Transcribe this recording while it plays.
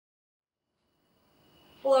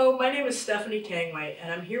Hello, my name is Stephanie Tangway,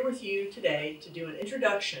 and I'm here with you today to do an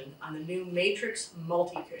introduction on the new Matrx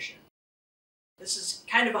Multi Cushion. This is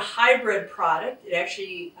kind of a hybrid product. It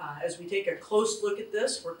actually, as we take a close look at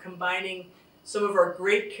this, we're combining some of our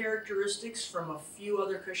great characteristics from a few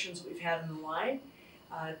other cushions we've had in the line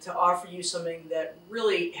to offer you something that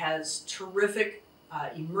really has terrific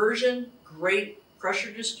immersion, great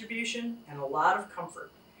pressure distribution, and a lot of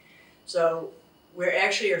comfort. So we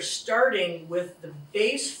actually are starting with the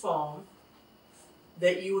base foam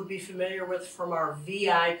that you would be familiar with from our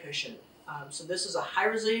VI cushion. So this is a high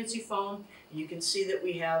resiliency foam. You can see that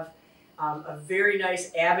we have a very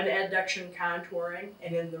nice ab and adduction contouring,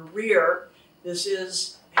 and in the rear, this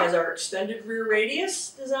has our extended rear radius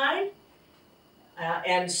design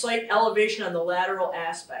and slight elevation on the lateral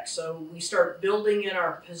aspects. So we start building in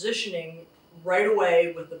our positioning right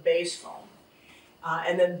away with the base foam.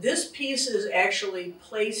 And then this piece is actually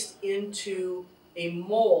placed into a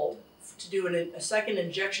mold to do a second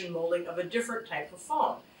injection molding of a different type of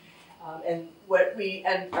foam. And what we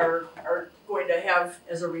are going to have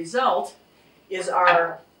as a result is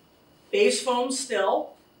our base foam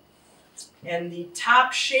still, and the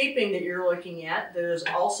top shaping that you're looking at, there's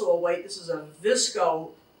also a white, this is a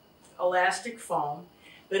visco elastic foam,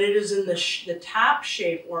 but it is in the top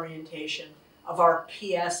shape orientation of our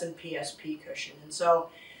PS and PSP cushion. And so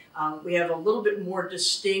we have a little bit more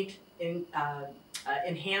distinct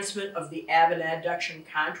enhancement of the ab and adduction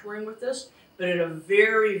contouring with this, but in a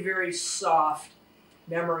very, very soft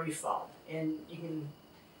memory foam. And you can,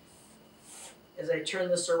 as I turn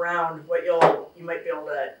this around, what you might be able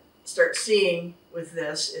to start seeing with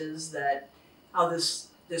this is that how this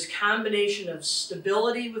combination of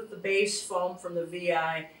stability with the base foam from the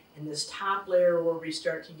VI and this top layer where we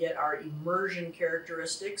start to get our immersion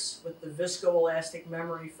characteristics with the viscoelastic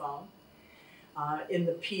memory foam in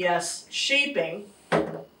the PS shaping.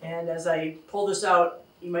 And as I pull this out,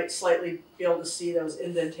 you might slightly be able to see those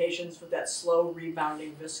indentations with that slow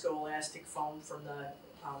rebounding viscoelastic foam from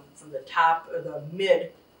the top or the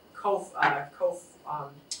mid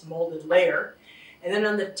molded layer. And then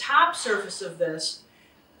on the top surface of this,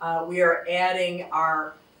 we are adding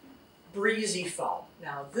our BreZZy foam.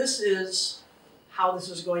 Now this is how this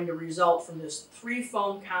is going to result from this 3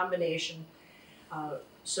 foam combination.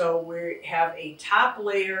 So we have a top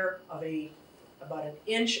layer of about 1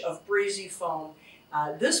 inch of BreZZy foam.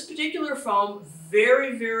 This particular foam,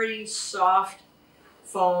 very, very soft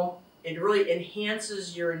foam. It really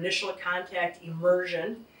enhances your initial contact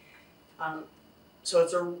immersion.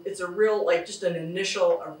 So it's a real, like just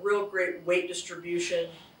a real great weight distribution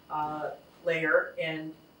layer,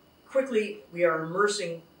 and quickly we are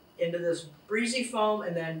immersing into this BreZZy foam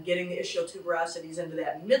and then getting the ischial tuberosities into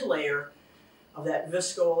that mid layer of that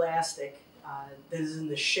viscoelastic that is in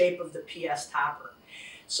the shape of the PS topper.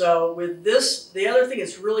 So with this, the other thing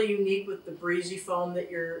that's really unique with the BreZZy foam that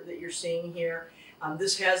you're seeing here,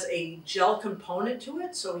 this has a gel component to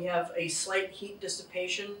it, so we have a slight heat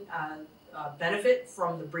dissipation benefit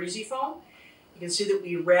from the BreZZy foam. You can see that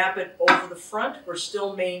we wrap it over the front. We're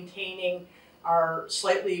still maintaining our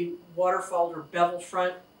slightly waterfalled or bevel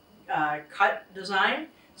front cut design,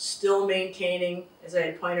 still maintaining, as I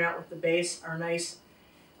had pointed out with the base, our nice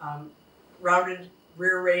rounded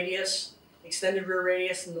rear radius, extended rear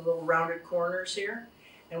radius, and the little rounded corners here.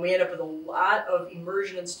 And we end up with a lot of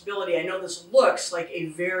immersion and stability. I know this looks like a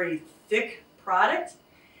very thick product,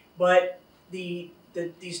 but these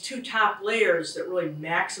 2 top layers that really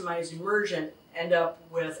maximize immersion end up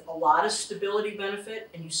with a lot of stability benefit,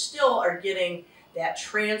 and you still are getting that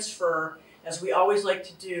transfer, as we always like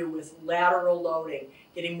to do with lateral loading,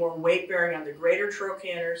 getting more weight bearing on the greater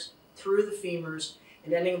trochanters through the femurs,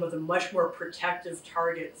 and ending with a much more protective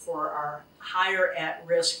target for our higher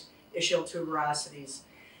at-risk ischial tuberosities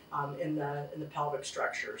in the pelvic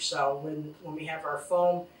structure. So when we have our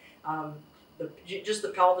foam, just the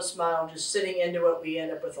pelvis model, just sitting into it, we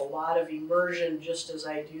end up with a lot of immersion just as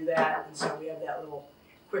I do that, and so we have that little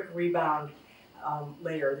quick rebound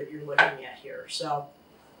layer that you're looking at here. So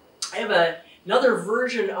I have another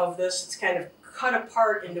version of this. It's kind of cut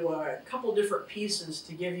apart into a couple different pieces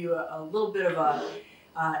to give you a little bit of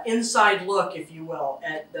a inside look, if you will,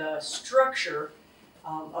 at the structure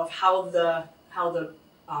of how the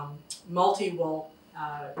multi will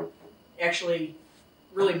actually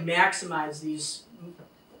really maximize these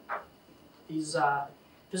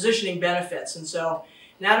positioning benefits. And so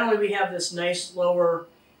not only we have this nice lower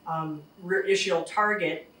rear ischial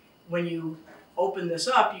target, when you open this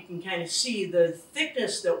up, you can kind of see the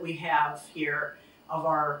thickness that we have here of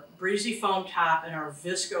our BreZZy foam top and our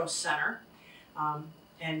visco center.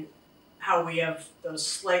 And how we have those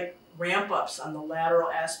slight ramp ups on the lateral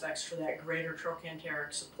aspects for that greater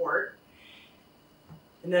trochanteric support.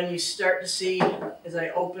 And then you start to see, as I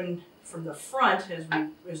open from the front,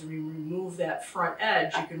 as we remove that front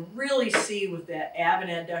edge, you can really see with that ab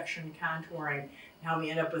and adduction contouring how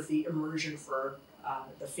we end up with the immersion for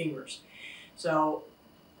the femurs. So,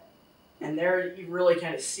 and there you really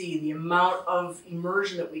kind of see the amount of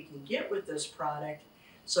immersion that we can get with this product.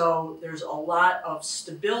 So there's a lot of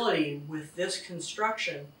stability with this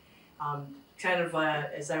construction, kind of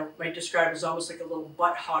as I might describe as almost like a little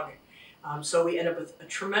butt hug. So we end up with a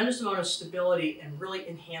tremendous amount of stability and really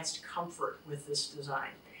enhanced comfort with this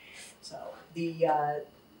design. So the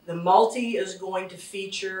Multi is going to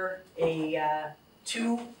feature a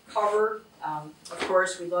 2-cover. Of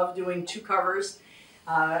course, we love doing 2 covers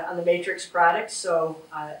on the Matrx products. So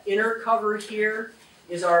inner cover here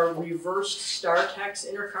is our reversed StarTex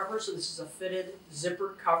inner cover. So this is a fitted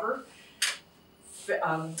zippered cover.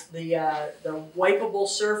 The wipeable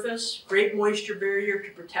surface, great moisture barrier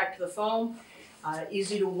to protect the foam,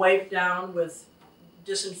 easy to wipe down with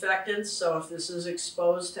disinfectants. So if this is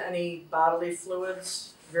exposed to any bodily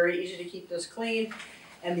fluids, very easy to keep this clean.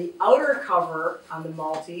 And the outer cover on the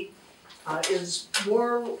Multi is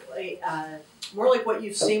more like what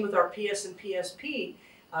you've seen with our PS and PSP,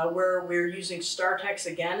 where we're using StarTex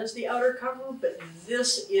again as the outer cover, but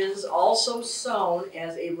this is also sewn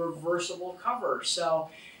as a reversible cover. So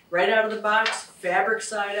right out of the box, fabric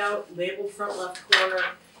side out, labeled front left corner,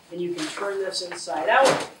 and you can turn this inside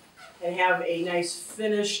out and have a nice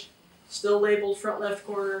finished, still labeled front left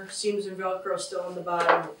corner, seams and Velcro still on the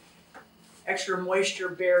bottom, extra moisture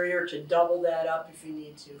barrier to double that up if you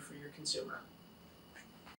need to for your consumer.